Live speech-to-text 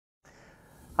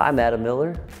I'm Adam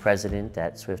Miller, President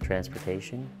at Swift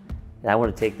Transportation, and I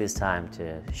want to take this time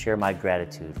to share my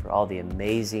gratitude for all the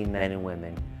amazing men and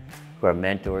women who are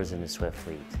mentors in the Swift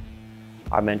fleet.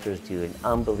 Our mentors do an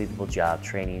unbelievable job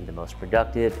training the most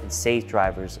productive and safe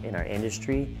drivers in our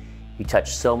industry. You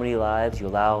touch so many lives. You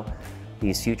allow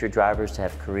these future drivers to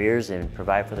have careers and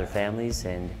provide for their families,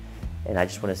 and I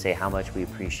just want to say how much we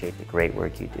appreciate the great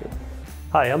work you do.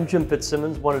 Hi, I'm Jim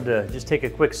Fitzsimmons. Wanted to just take a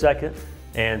quick second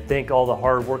and thank all the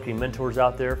hard-working mentors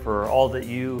out there for all that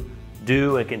you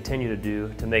do and continue to do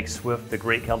to make Swift the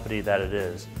great company that it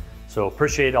is. So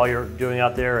appreciate all you're doing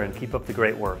out there and keep up the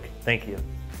great work. Thank you.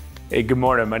 Hey, good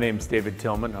morning. My name is David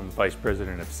Tillman. I'm Vice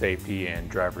President of Safety and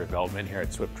Driver Development here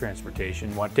at Swift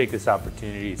Transportation. I want to take this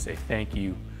opportunity to say thank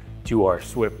you to our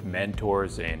Swift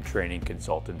mentors and training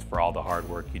consultants for all the hard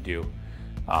work you do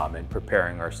in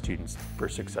preparing our students for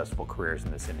successful careers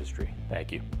in this industry.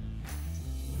 Thank you.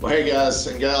 Well, hey guys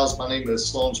and gals, my name is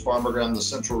Sloan Sparberger. I'm the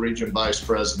Central Region Vice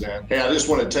President. Hey, I just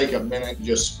want to take a minute and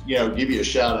just give you a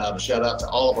shout out to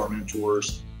all of our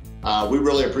mentors. We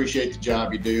really appreciate the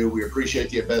job you do. We appreciate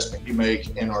the investment you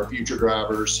make in our future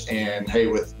drivers. And hey,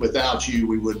 without you,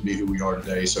 we wouldn't be who we are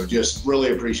today. So just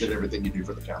really appreciate everything you do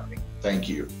for the company. Thank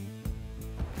you.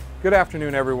 Good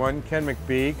afternoon, everyone. Ken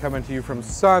McBee coming to you from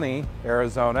sunny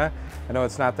Arizona. I know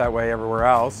it's not that way everywhere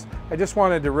else. I just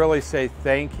wanted to really say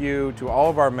thank you to all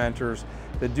of our mentors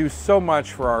that do so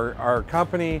much for our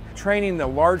company, training the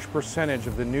large percentage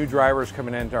of the new drivers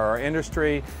coming into our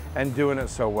industry and doing it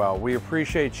so well. We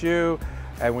appreciate you,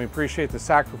 and we appreciate the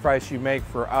sacrifice you make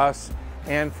for us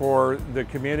and for the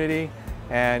community,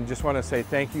 and just want to say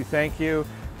thank you,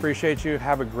 appreciate you,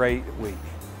 have a great week.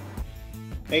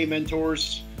 Hey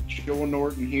mentors, Joel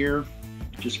Norton here.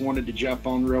 Just wanted to jump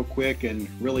on real quick and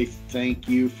really thank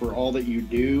you for all that you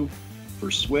do for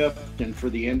Swift and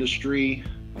for the industry.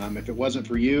 If it wasn't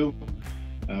for you,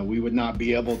 we would not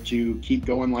be able to keep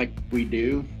going like we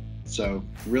do. So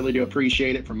really do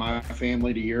appreciate it, from my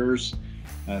family to yours.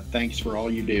 Thanks for all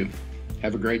you do.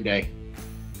 Have a great day.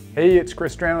 Hey, it's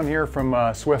Chris Strown here from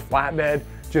Swift Flatbed.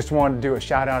 Just wanted to do a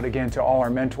shout out again to all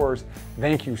our mentors.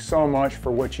 Thank you so much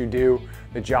for what you do.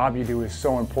 The job you do is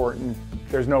so important.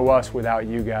 There's no us without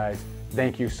you guys.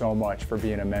 Thank you so much for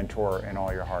being a mentor and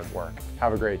all your hard work.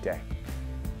 Have a great day.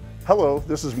 Hello,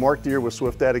 this is Mark Deere with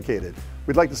Swift Dedicated.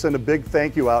 We'd like to send a big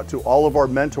thank you out to all of our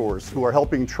mentors who are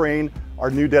helping train our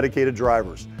new dedicated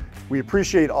drivers. We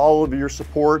appreciate all of your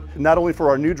support, not only for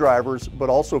our new drivers, but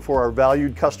also for our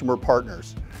valued customer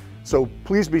partners. So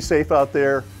please be safe out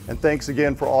there, and thanks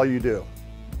again for all you do.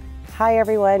 Hi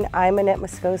everyone, I'm Annette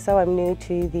Moscoso. I'm new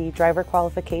to the driver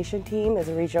qualification team as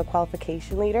a regional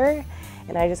qualification leader,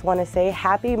 and I just want to say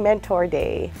happy Mentor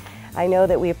Day. I know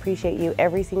that we appreciate you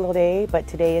every single day, but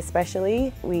today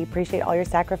especially. We appreciate all your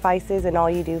sacrifices and all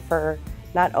you do for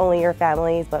not only your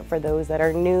families, but for those that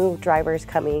are new drivers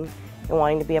coming and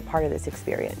wanting to be a part of this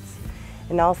experience.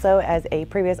 And also, as a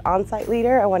previous on-site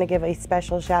leader, I want to give a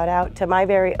special shout out to my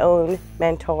very own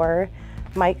mentor,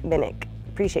 Mike Minnick.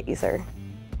 Appreciate you, sir.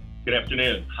 Good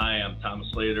afternoon. Hi, I'm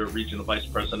Thomas Slater, Regional Vice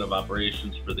President of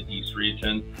Operations for the East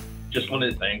Region. Just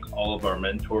wanted to thank all of our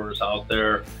mentors out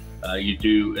there. You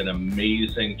do an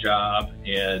amazing job,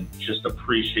 and just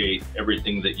appreciate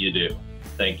everything that you do.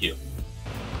 Thank you.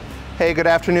 Hey, good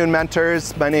afternoon,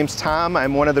 mentors. My name's Tom.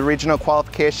 I'm one of the regional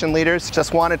qualification leaders.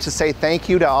 Just wanted to say thank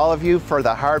you to all of you for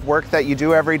the hard work that you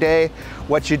do every day.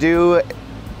 What you do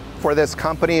for this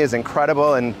company is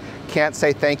incredible, and can't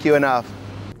say thank you enough.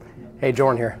 Hey,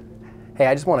 Jordan here. Hey,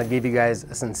 I just want to give you guys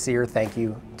a sincere thank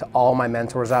you to all my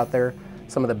mentors out there.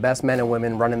 Some of the best men and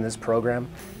women running this program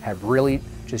have really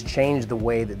just changed the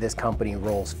way that this company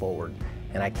rolls forward.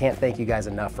 And I can't thank you guys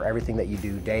enough for everything that you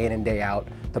do day in and day out,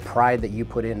 the pride that you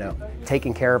put into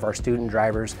taking care of our student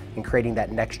drivers and creating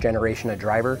that next generation of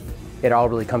driver. It all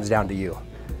really comes down to you.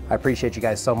 I appreciate you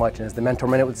guys so much, and as the Mentor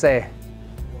Minute would say,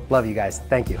 love you guys.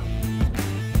 Thank you.